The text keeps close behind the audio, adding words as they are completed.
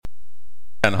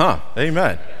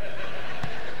Amen.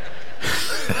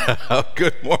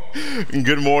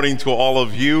 Good morning to all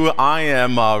of you. I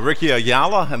am Ricky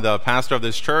Ayala, and the pastor of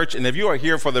this church. And if you are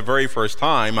here for the very first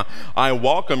time, I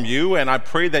welcome you, and I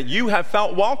pray that you have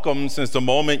felt welcome since the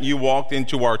moment you walked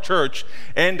into our church,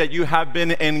 and that you have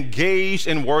been engaged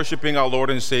in worshiping our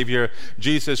Lord and Savior,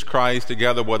 Jesus Christ,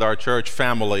 together with our church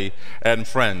family and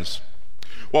friends.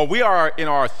 Well, we are in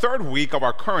our third week of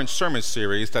our current sermon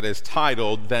series that is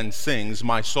titled, Then Sings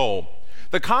My Soul.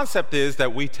 The concept is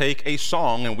that we take a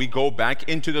song and we go back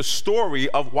into the story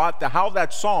of how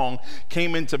that song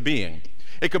came into being.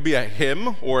 It could be a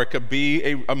hymn, or it could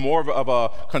be a more of a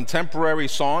contemporary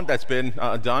song that's been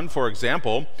done. For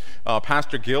example,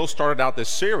 Pastor Gill started out this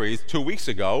series 2 weeks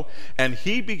ago, and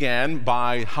he began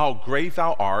by How Great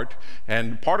Thou Art,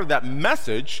 and part of that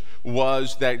message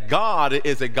was that God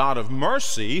is a God of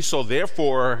mercy, so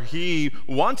therefore He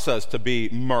wants us to be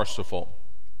merciful.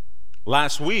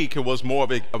 Last week, it was more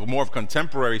of a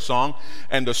contemporary song,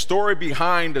 and the story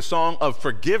behind the song of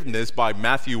forgiveness by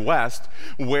Matthew West,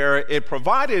 where it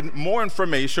provided more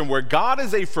information where God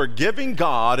is a forgiving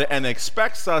God and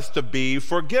expects us to be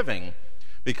forgiving,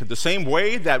 because the same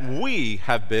way that we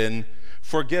have been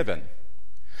forgiven.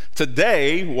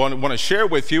 Today, what I want to share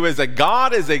with you is that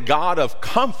God is a God of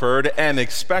comfort and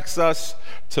expects us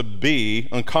to be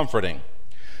comforting.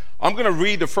 I'm going to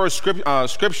read the first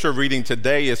scripture reading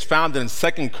today. Is found in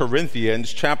 2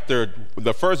 Corinthians chapter,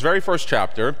 the very first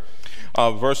chapter,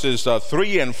 verses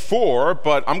 3 and 4.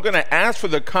 But I'm going to ask for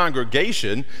the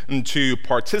congregation to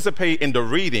participate in the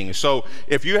reading. So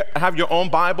if you have your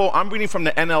own Bible, I'm reading from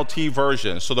the NLT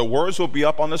version. So the words will be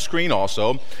up on the screen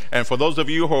also. And for those of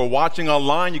you who are watching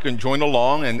online, you can join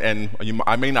along.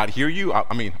 I may not hear you.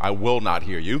 I will not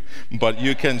hear you. But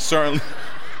you can certainly...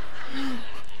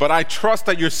 But I trust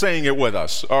that you're saying it with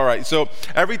us. All right, so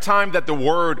every time that the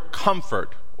word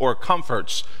comfort or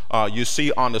comforts you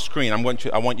see on the screen, I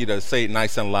want you to say it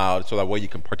nice and loud so that way you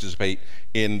can participate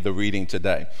in the reading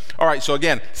today. All right, so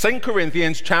again, 2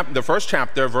 Corinthians, the first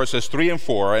chapter, verses 3 and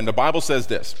 4, and the Bible says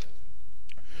this: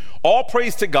 All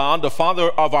praise to God, the Father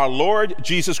of our Lord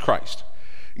Jesus Christ.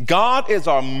 God is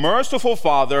our merciful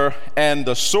Father and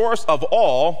the source of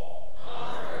all.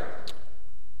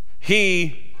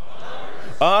 He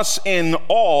us in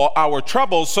all our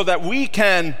troubles, so that we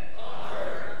can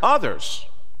others.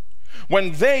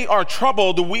 When they are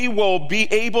troubled, we will be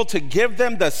able to give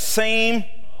them the same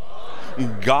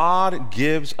God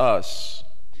gives us.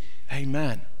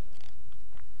 Amen.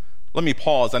 Let me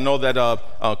pause. I know that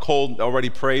Cole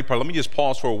already prayed, but let me just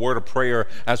pause for a word of prayer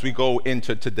as we go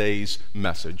into today's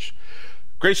message.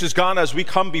 Gracious God, as we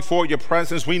come before your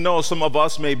presence, we know some of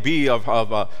us may be,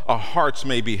 our hearts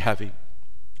may be heavy.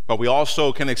 But we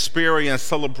also can experience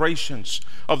celebrations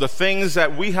of the things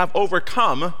that we have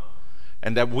overcome,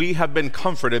 and that we have been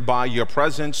comforted by your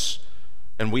presence,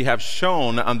 and we have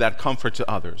shown that comfort to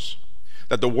others.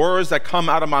 That the words that come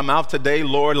out of my mouth today,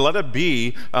 Lord, let it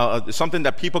be something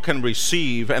that people can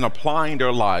receive and apply in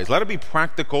their lives. Let it be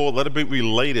practical, let it be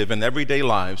relative in everyday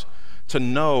lives, to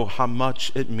know how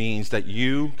much it means that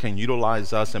you can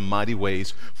utilize us in mighty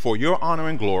ways for your honor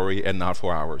and glory and not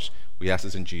for ours. We ask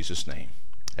this in Jesus' name.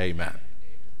 Amen.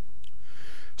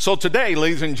 So today,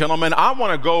 ladies and gentlemen, I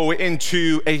want to go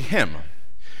into a hymn.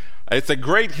 It's a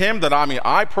great hymn that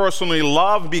I personally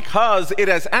love, because it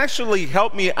has actually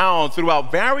helped me out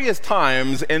throughout various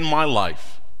times in my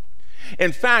life.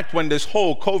 In fact, when this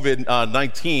whole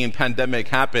COVID-19 pandemic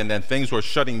happened and things were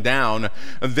shutting down,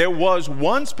 there was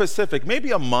one specific,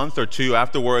 maybe a month or two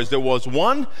afterwards, there was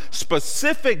one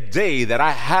specific day that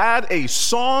I had a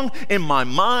song in my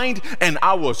mind and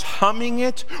I was humming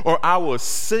it or I was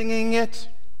singing it.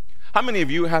 How many of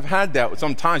you have had that?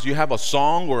 Sometimes you have a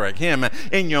song or a hymn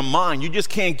in your mind, you just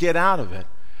can't get out of it.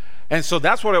 And so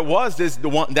that's what it was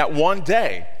that one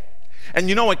day. And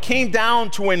it came down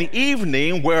to an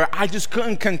evening where I just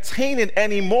couldn't contain it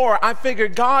anymore. I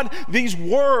figured, God, these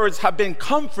words have been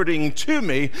comforting to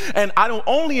me, and I don't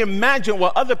only imagine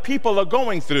what other people are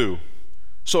going through.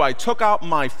 So I took out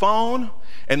my phone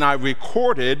and I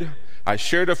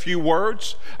shared a few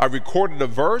words, I recorded a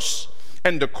verse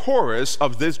and the chorus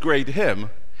of this great hymn,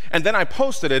 and then I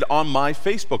posted it on my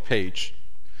Facebook page,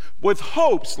 with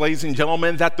hopes, ladies and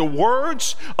gentlemen, that the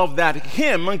words of that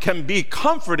hymn can be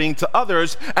comforting to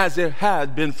others as it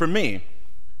had been for me.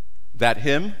 That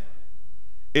hymn,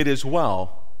 It Is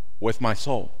Well With My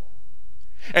Soul.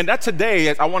 And that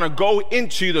today, I want to go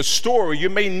into the story.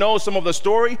 You may know some of the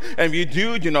story, and if you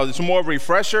do, it's more of a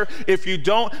refresher. If you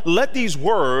don't, let these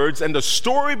words and the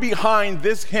story behind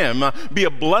this hymn be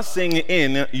a blessing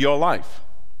in your life.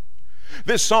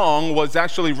 This song was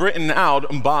actually written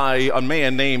out by a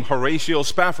man named Horatio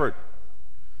Spafford.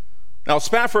 Now,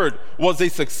 Spafford was a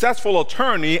successful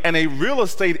attorney and a real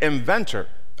estate investor,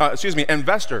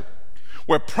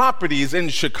 where properties in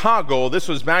Chicago, this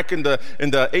was back in the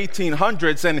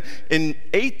 1800s, and in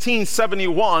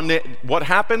 1871, what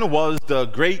happened was the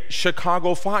Great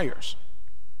Chicago Fires.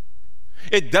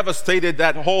 It devastated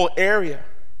that whole area.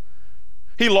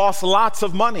 He lost lots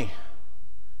of money.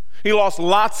 He lost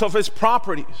lots of his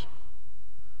properties.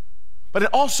 But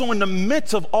also in the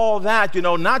midst of all that,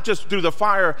 not just through the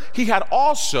fire, he had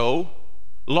also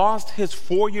lost his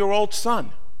 4-year-old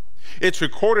son. It's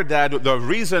recorded that the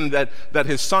reason that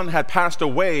his son had passed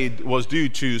away was due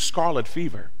to scarlet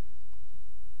fever.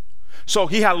 So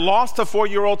he had lost a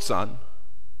 4-year-old son,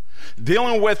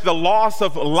 dealing with the loss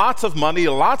of lots of money,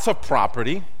 lots of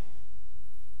property.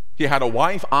 He had a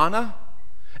wife, Anna,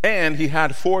 and he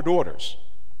had 4 daughters.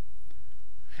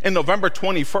 In November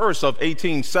 21st of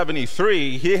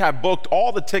 1873, he had booked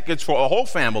all the tickets for a whole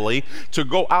family to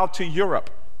go out to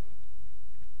Europe.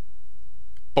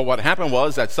 But what happened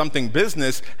was that something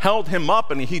business held him up,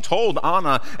 and he told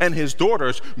Anna and his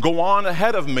daughters, "Go on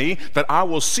ahead of me, that I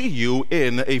will see you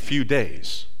in a few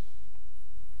days."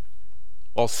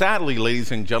 Well, sadly,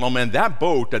 ladies and gentlemen, that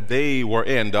boat that they were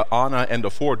in, the Anna and the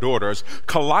 4 daughters,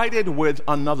 collided with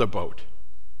another boat.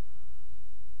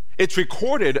 It's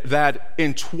recorded that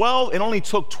it only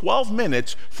took 12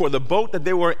 minutes for the boat that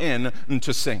they were in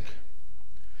to sink,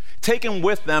 taking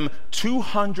with them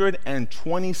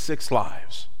 226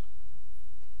 lives,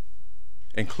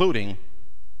 including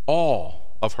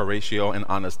all of Horatio and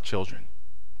Anna's children.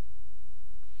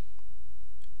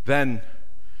 Then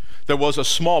there was a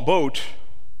small boat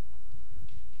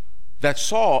that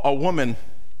saw a woman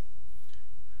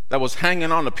that was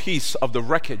hanging on a piece of the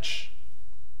wreckage.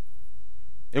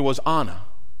 It was Anna.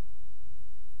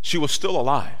 She was still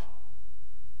alive.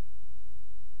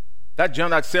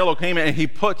 That sailor came in and he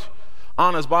put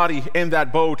Anna's body in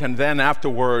that boat, and then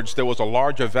afterwards there was a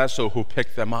larger vessel who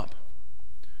picked them up.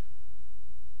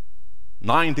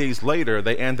 9 days later,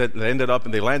 they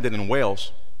landed in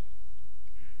Wales.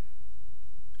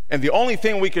 And the only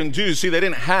thing we can do, they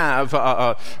didn't have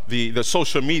the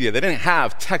social media, they didn't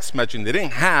have text messaging, they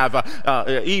didn't have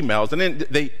emails,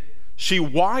 and she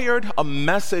wired a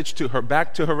message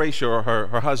back to Horatio, or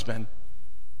her husband,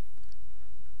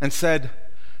 and said,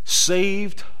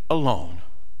 "Saved alone,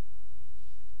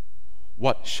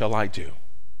 what shall I do?"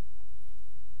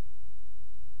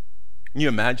 Can you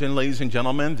imagine, ladies and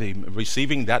gentlemen,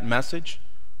 receiving that message?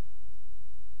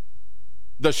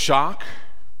 The shock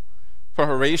for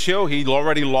Horatio. He'd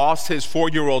already lost his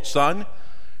 4-year-old son.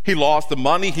 He lost the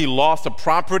money, he lost the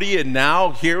property, and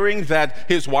now hearing that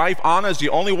his wife, Anna, is the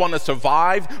only one to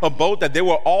survive a boat that the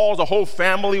whole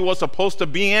family was supposed to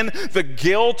be in, the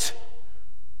guilt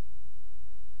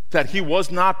that he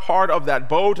was not part of that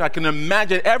boat. I can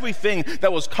imagine everything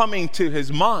that was coming to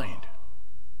his mind.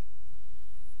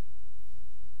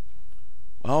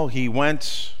 Well, he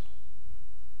went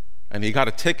and he got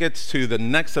a ticket to the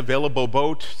next available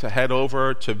boat to head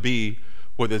over to be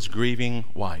with his grieving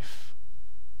wife.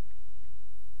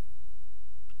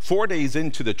 4 days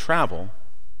into the travel,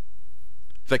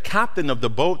 the captain of the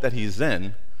boat that he's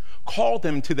in called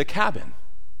him to the cabin.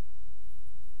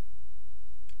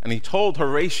 And he told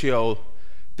Horatio,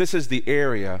 this is the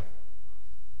area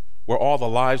where all the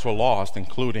lives were lost,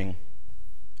 including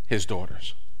his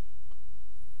daughters.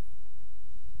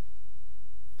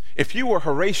 If you were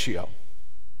Horatio,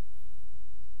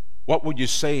 what would you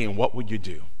say and what would you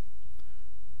do?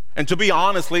 And to be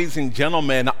honest, ladies and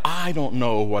gentlemen, I don't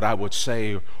know what I would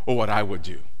say or what I would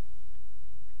do.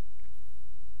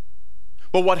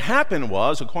 But what happened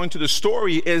was, according to the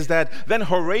story, is that then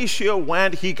Horatio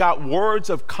went, he got words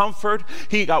of comfort,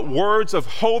 he got words of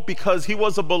hope because he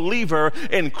was a believer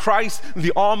in Christ,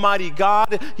 the Almighty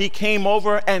God. He came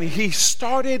over and he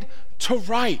started to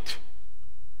write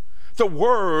the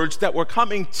words that were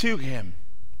coming to him.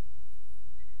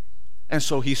 And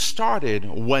so he started,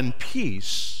 "When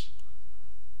peace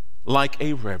like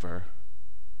a river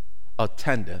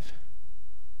attendeth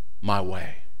my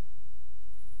way."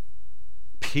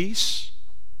 Peace?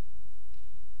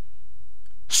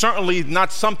 Certainly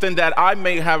not something that I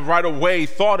may have right away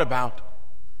thought about.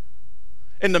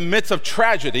 In the midst of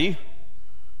tragedy,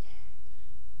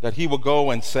 that he would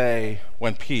go and say,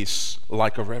 "When peace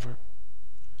like a river."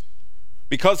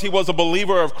 Because he was a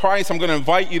believer of Christ, I'm going to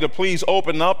invite you to please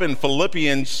open up in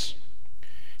Philippians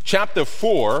chapter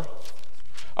 4.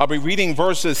 I'll be reading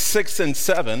verses 6 and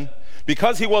 7.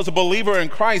 Because he was a believer in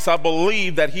Christ, I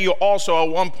believe that he also at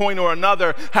one point or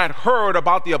another had heard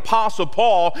about the Apostle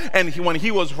Paul, and when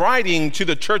he was writing to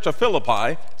the church of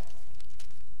Philippi,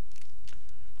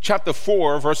 chapter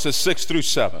 4, verses 6 through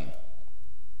 7.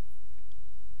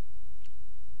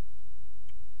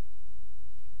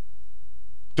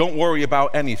 Don't worry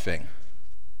about anything.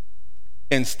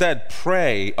 Instead,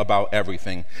 pray about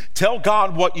everything. Tell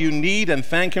God what you need and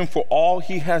thank him for all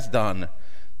he has done.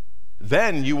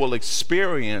 Then you will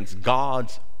experience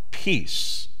God's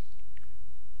peace,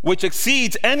 which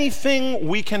exceeds anything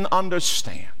we can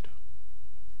understand.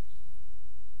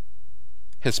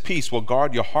 His peace will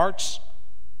guard your hearts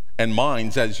and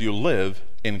minds as you live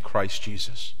in Christ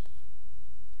Jesus.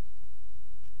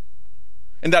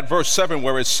 In that verse 7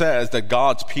 where it says that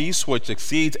God's peace, which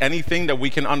exceeds anything that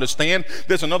we can understand,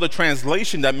 there's another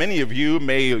translation that many of you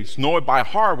may know it by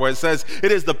heart where it says,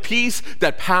 it is the peace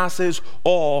that passes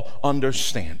all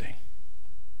understanding.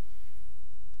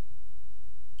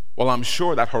 Well, I'm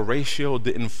sure that Horatio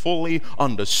didn't fully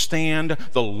understand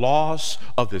the loss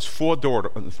of his four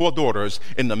daughters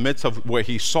in the midst of where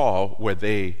he saw where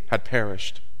they had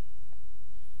perished.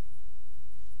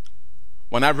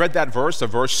 When I read that verse,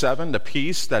 verse 7, the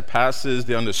peace that passes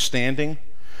the understanding,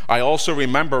 I also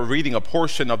remember reading a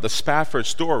portion of the Spafford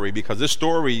story, because this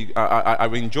story, I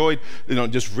enjoyed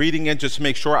just reading it just to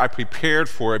make sure I prepared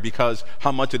for it because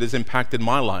how much it has impacted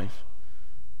my life.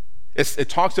 It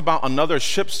talks about another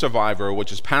ship survivor,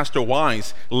 which is Pastor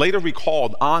Wise, later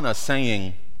recalled Anna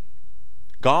saying,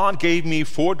 God gave me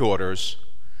 4 daughters.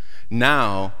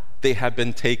 Now they have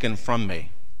been taken from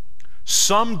me.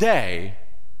 Someday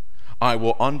I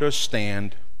will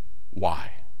understand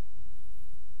why.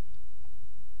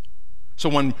 So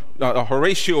when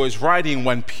Horatio is writing,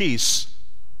 when peace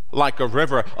like a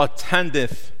river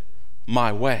attendeth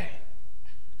my way,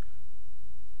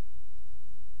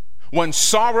 when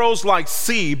sorrows like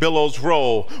sea billows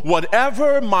roll,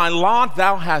 whatever my lot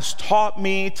thou hast taught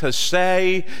me to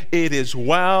say, it is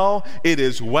well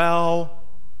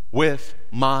with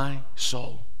my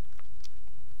soul.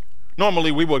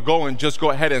 Normally we would go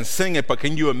ahead and sing it, but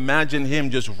can you imagine him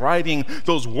just writing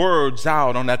those words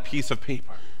out on that piece of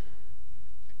paper?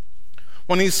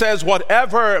 When he says,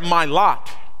 whatever my lot,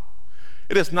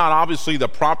 it is not obviously the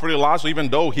property lot, so even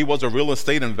though he was a real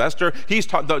estate investor, he's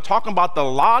talking about the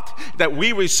lot that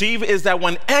we receive is that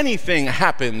when anything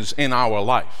happens in our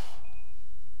life,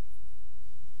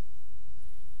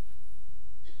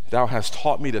 thou hast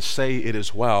taught me to say it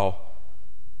is well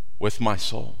with my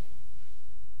soul.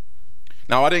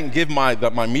 Now, I didn't give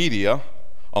my media,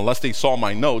 unless they saw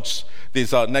my notes,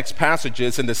 these next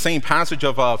passages. In the same passage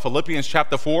of Philippians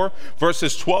chapter 4,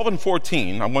 verses 12 and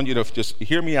 14. I want you to just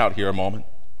hear me out here a moment.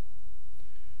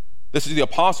 This is the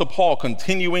Apostle Paul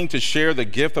continuing to share the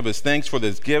gift of his thanks for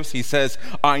these gifts. He says,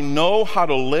 I know how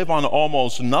to live on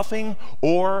almost nothing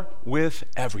or with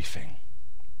everything.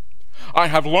 I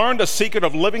have learned the secret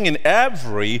of living in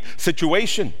every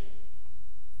situation,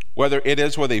 whether it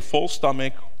is with a full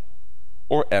stomach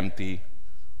or empty,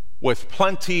 with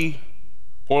plenty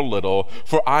or little,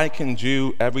 for I can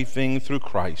do everything through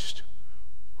Christ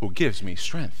who gives me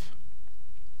strength.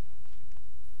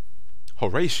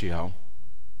 Horatio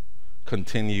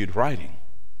continued writing.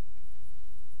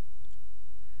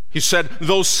 He said,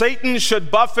 though Satan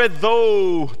should buffet,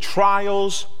 though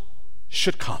trials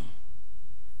should come.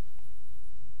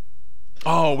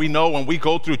 Oh, we know when we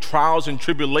go through trials and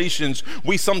tribulations,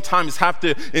 we sometimes have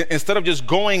to, instead of just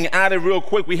going at it real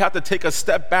quick, we have to take a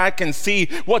step back and see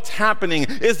what's happening.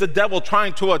 Is the devil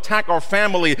trying to attack our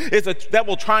family? Is the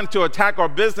devil trying to attack our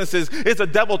businesses? Is the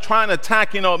devil trying to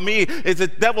attack, me? Is the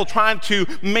devil trying to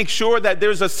make sure that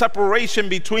there's a separation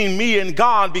between me and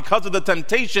God because of the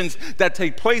temptations that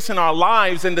take place in our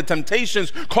lives, and the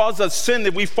temptations cause us sin,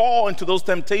 that we fall into those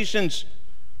temptations?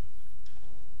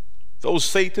 Though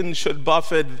Satan should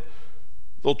buffet,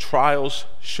 though trials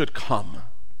should come.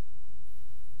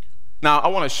 Now, I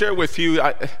want to share with you,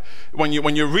 when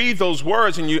you read those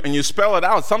words and you spell it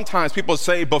out, sometimes people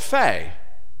say buffet.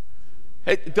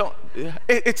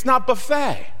 It's not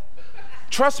buffet.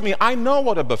 Trust me, I know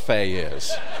what a buffet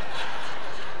is.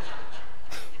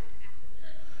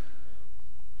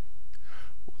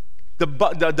 The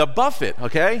buffet,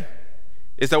 okay,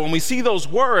 is that when we see those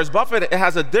words, buffet, it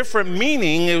has a different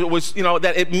meaning. It was,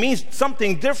 that it means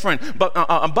something different. But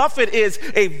a buffet is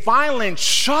a violent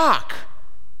shock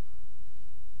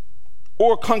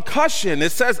or concussion.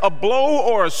 It says a blow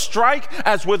or a strike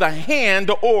as with a hand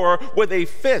or with a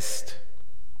fist.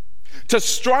 To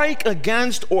strike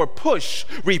against or push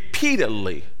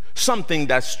repeatedly, something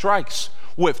that strikes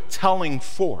with telling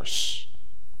force.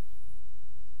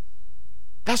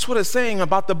 That's what it's saying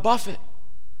about the buffet.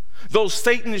 Those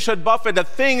Satan should buffet, the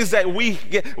things that we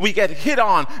get hit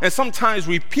on, and sometimes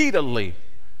repeatedly.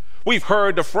 We've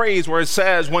heard the phrase where it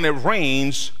says, when it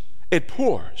rains, it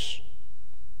pours.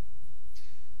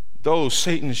 Those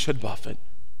Satan should buffet.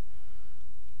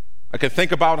 I can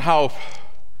think about how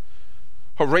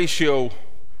Horatio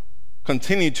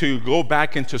continued to go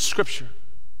back into Scripture.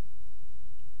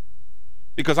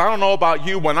 Because I don't know about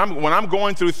you, when I'm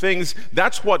going through things,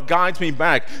 that's what guides me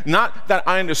back. Not that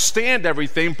I understand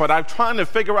everything, but I'm trying to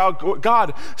figure out,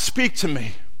 God, speak to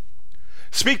me.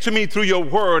 Speak to me through your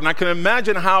word. And I can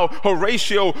imagine how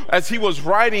Horatio, as he was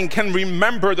writing, can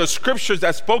remember the scriptures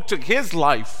that spoke to his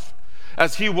life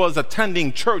as he was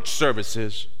attending church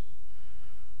services.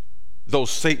 Though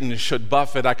Satan should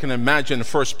buffet, I can imagine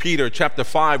 1 Peter chapter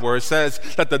 5, where it says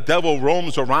that the devil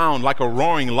roams around like a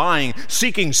roaring lion,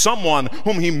 seeking someone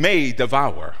whom he may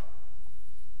devour.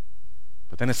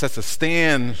 But then it says to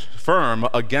stand firm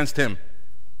against him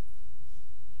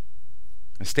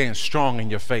and stand strong in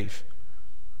your faith.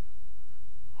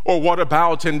 Or what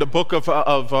about in the book of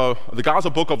the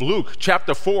Gospel book of Luke,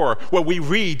 chapter 4, where we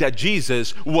read that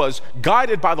Jesus was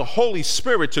guided by the Holy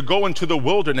Spirit to go into the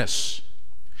wilderness.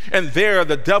 And there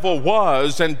the devil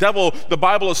was, and the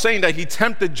Bible is saying that he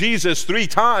tempted Jesus 3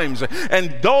 times.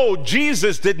 And though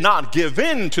Jesus did not give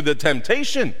in to the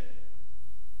temptation,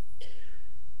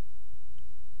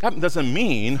 that doesn't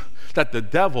mean that the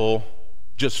devil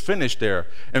just finished there.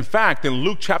 In fact, in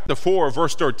Luke chapter 4,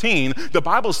 verse 13, the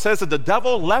Bible says that the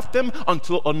devil left him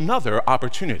until another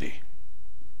opportunity.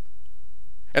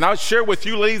 And I'll share with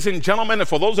you, ladies and gentlemen, and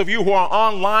for those of you who are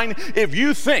online, if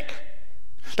you think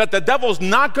that the devil's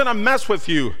not going to mess with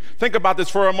you, think about this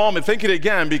for a moment. Think it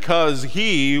again, because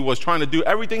he was trying to do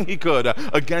everything he could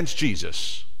against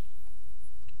Jesus.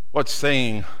 What's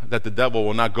saying that the devil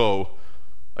will not go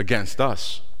against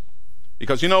us?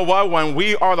 Because you know what? When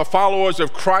we are the followers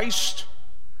of Christ,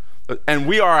 and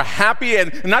we are happy,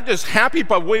 and not just happy,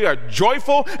 but we are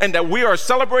joyful, and that we are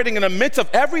celebrating in the midst of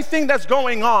everything that's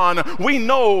going on, we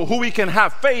know who we can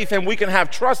have faith and we can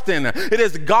have trust in. It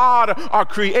is God, our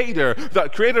Creator, the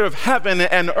Creator of heaven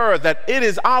and earth, that it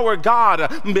is our God,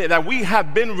 that we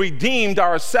have been redeemed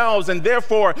ourselves, and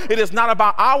therefore it is not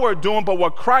about our doing, but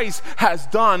what Christ has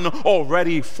done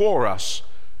already for us.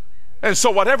 And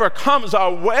so whatever comes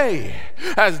our way,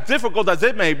 as difficult as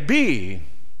it may be,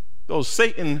 though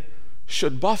Satan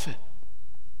should buffet.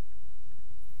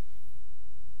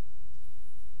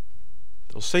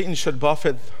 Though Satan should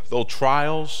buffet, though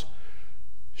trials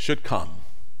should come.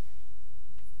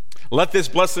 Let this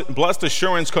blessed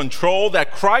assurance control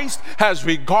that Christ has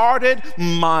regarded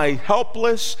my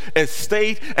helpless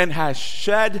estate and has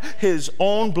shed his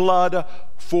own blood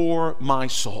for my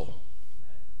soul.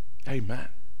 Amen.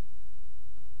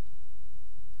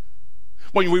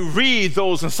 When we read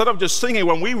those, instead of just singing,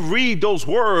 when we read those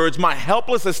words, my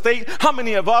helpless estate, how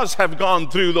many of us have gone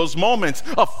through those moments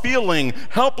of feeling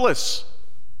helpless?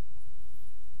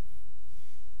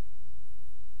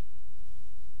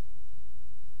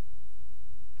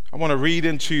 I want to read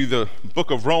into the book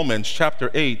of Romans,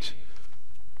 chapter 8,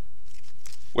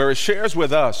 where it shares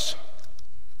with us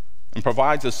and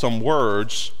provides us some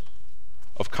words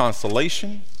of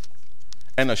consolation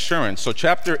and assurance. So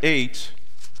chapter 8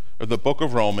 of the book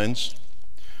of Romans,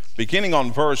 beginning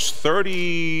on verse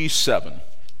 37.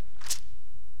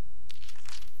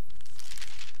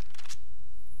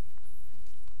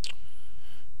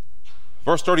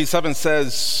 Verse 37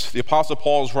 says, the Apostle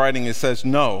Paul is writing, it says,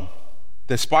 "No,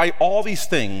 despite all these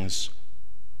things,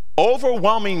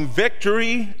 overwhelming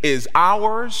victory is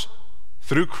ours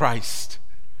through Christ,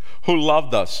 who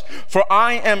loved us. For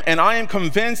I am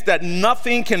convinced that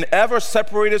nothing can ever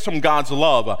separate us from God's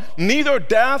love. Neither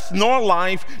death nor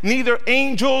life, neither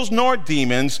angels nor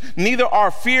demons, neither our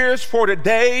fears for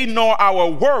today nor our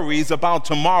worries about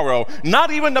tomorrow, not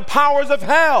even the powers of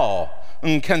hell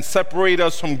can separate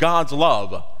us from God's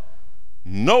love.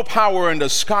 No power in the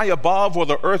sky above or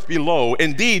the earth below.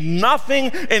 Indeed, nothing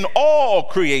in all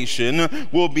creation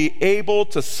will be able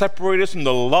to separate us from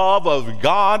the love of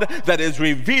God that is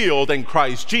revealed in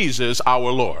Christ Jesus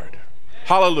our Lord."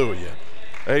 Hallelujah.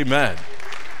 Amen.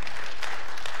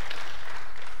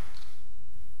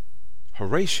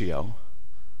 Horatio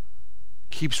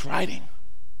keeps writing,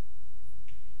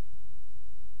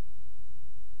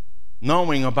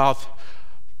 knowing about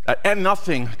and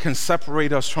nothing can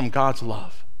separate us from God's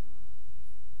love.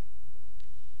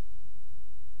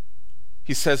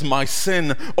 He says, my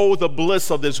sin, oh, the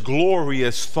bliss of this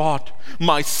glorious thought.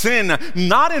 My sin,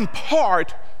 not in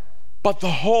part, but the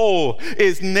whole,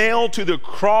 is nailed to the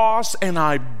cross, and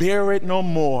I bear it no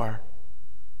more.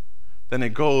 then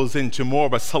it goes into more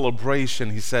of a celebration.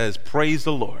 He says, praise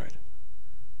the Lord.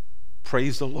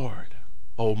 Praise the Lord,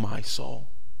 oh my soul.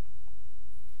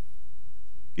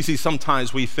 You see,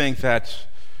 sometimes we think that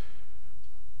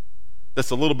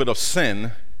a little bit of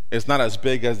sin is not as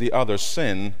big as the other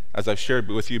sin, as I've shared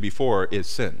with you before, is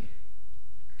sin.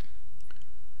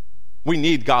 We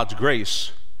need God's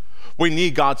grace. We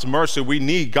need God's mercy. We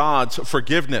need God's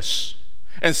forgiveness.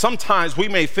 And sometimes we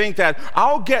may think that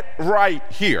I'll get right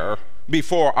here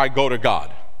before I go to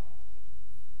God.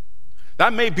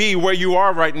 That may be where you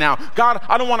are right now. God,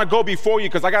 I don't want to go before you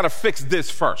because I got to fix this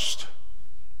first.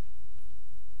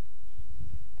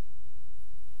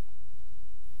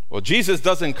 Well, Jesus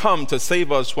doesn't come to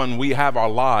save us when we have our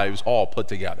lives all put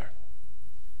together.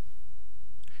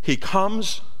 He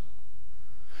comes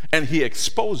and he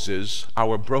exposes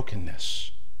our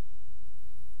brokenness.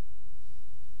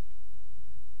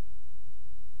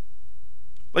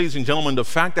 Ladies and gentlemen, the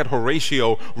fact that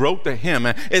Horatio wrote the hymn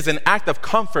is an act of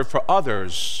comfort for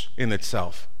others in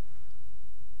itself.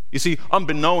 You see,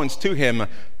 unbeknownst to him,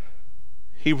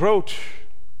 he wrote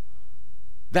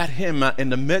that hymn in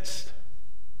the midst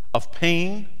of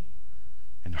pain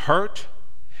and hurt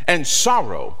and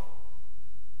sorrow,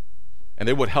 and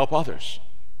it would help others.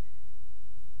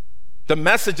 The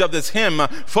message of this hymn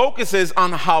focuses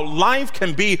on how life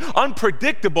can be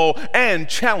unpredictable and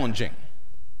challenging.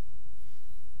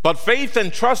 But faith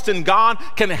and trust in God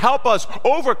can help us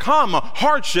overcome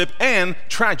hardship and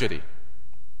tragedy.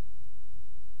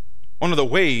 One of the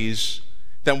ways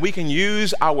that we can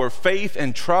use our faith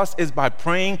and trust is by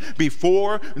praying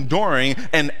before, during,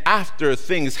 and after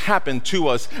things happen to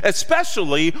us,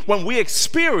 especially when we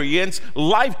experience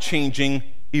life-changing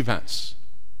events.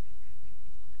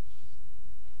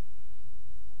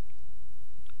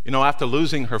 You know, after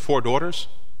losing her 4 daughters,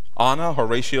 Anna,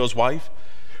 Horatio's wife,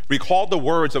 recalled the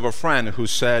words of a friend who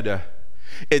said,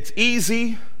 "It's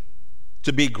easy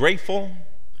to be grateful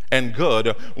and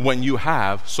good when you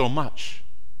have so much.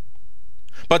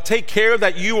 But take care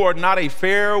that you are not a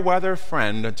fair weather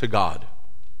friend to God."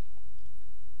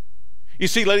 You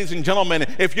see, ladies and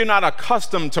gentlemen, if you're not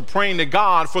accustomed to praying to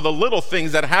God for the little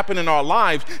things that happen in our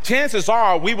lives, chances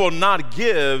are we will not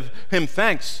give him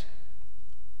thanks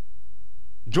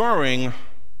during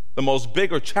the most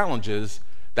bigger challenges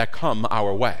that come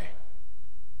our way.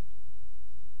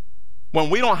 When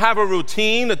we don't have a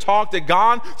routine to talk to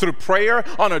God through prayer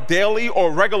on a daily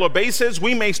or regular basis,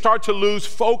 we may start to lose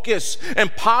focus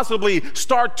and possibly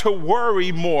start to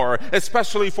worry more,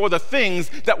 especially for the things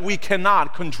that we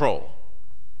cannot control.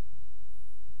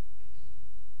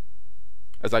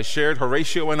 As I shared,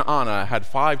 Horatio and Anna had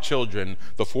 5 children,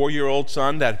 the 4-year-old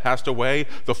son that passed away,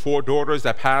 the 4 daughters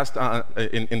that passed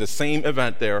in the same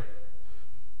event there.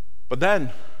 But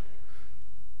then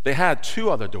they had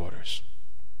 2 other daughters.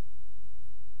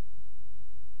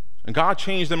 And God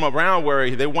changed them around where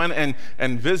they went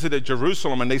and visited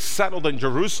Jerusalem, and they settled in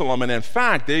Jerusalem. And in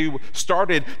fact, they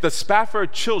started the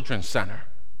Spafford Children's Center,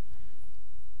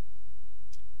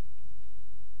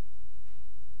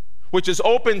 which is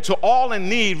open to all in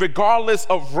need, regardless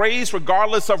of race,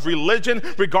 regardless of religion,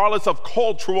 regardless of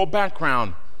cultural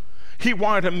background. He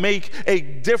wanted to make a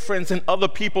difference in other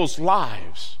people's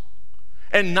lives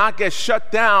and not get shut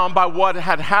down by what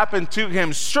had happened to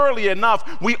him. Surely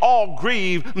enough, we all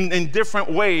grieve in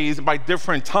different ways by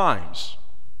different times.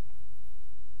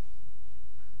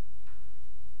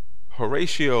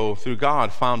 Horatio, through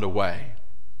God, found a way.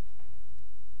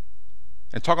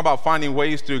 And talk about finding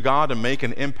ways through God to make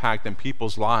an impact in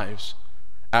people's lives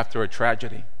after a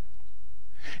tragedy.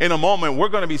 In a moment, we're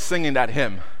going to be singing that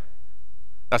hymn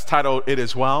that's titled, "It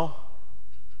Is Well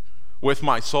With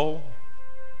My Soul."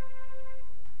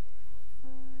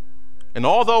 And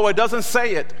although it doesn't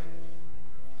say it,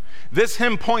 this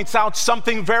hymn points out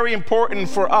something very important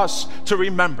for us to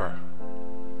remember.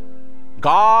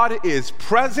 God is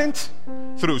present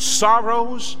through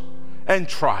sorrows and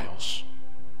trials.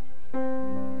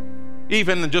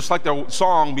 Even just like the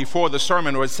song before the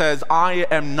sermon where it says, "I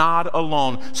am not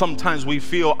alone." Sometimes we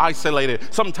feel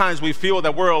isolated. Sometimes we feel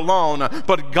that we're alone.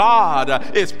 But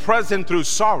God is present through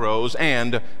sorrows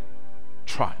and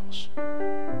trials.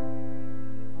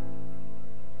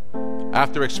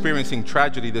 After experiencing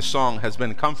tragedy, this song has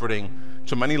been comforting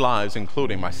to many lives,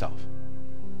 including myself.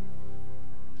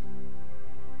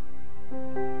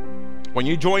 When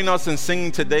you join us in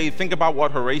singing today, think about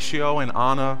what Horatio and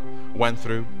Anna went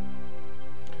through.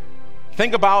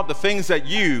 Think about the things that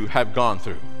you have gone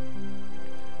through.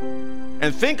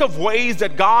 And think of ways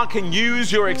that God can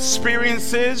use your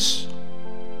experiences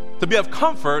to be of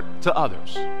comfort to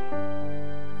others.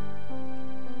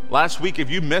 Last week, if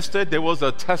you missed it, there was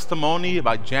a testimony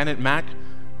by Janet Mack.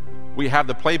 We have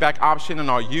the playback option on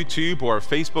our YouTube or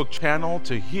Facebook channel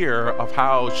to hear of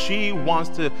how she wants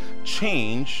to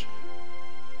change,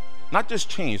 not just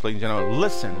change, ladies and gentlemen,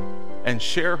 listen and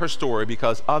share her story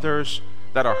because others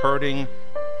that are hurting,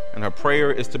 and her prayer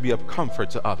is to be of comfort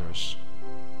to others.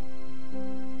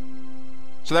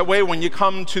 So that way, when you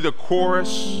come to the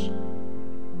chorus,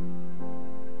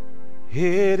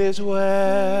 it is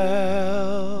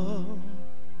well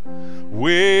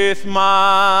with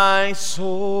my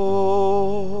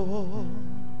soul.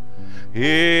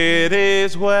 It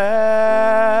is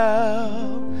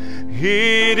well.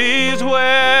 It is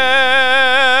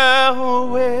well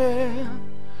with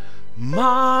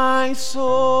my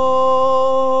soul.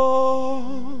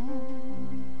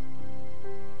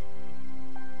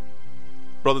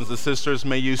 Brothers and sisters,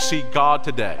 may you seek God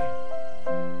today.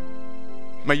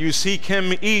 May you seek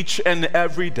Him each and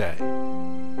every day.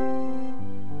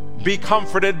 Be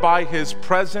comforted by His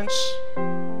presence,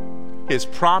 His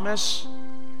promise,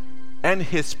 and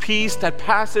His peace that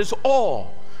passes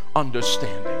all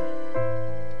understanding.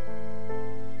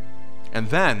 And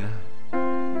then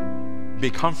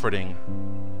be comforting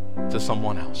to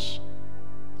someone else.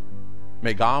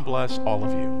 May God bless all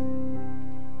of you.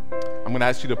 I'm going to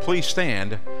ask you to please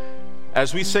stand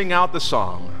as we sing out the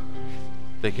song,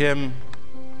 the hymn,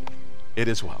 It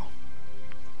Is Well.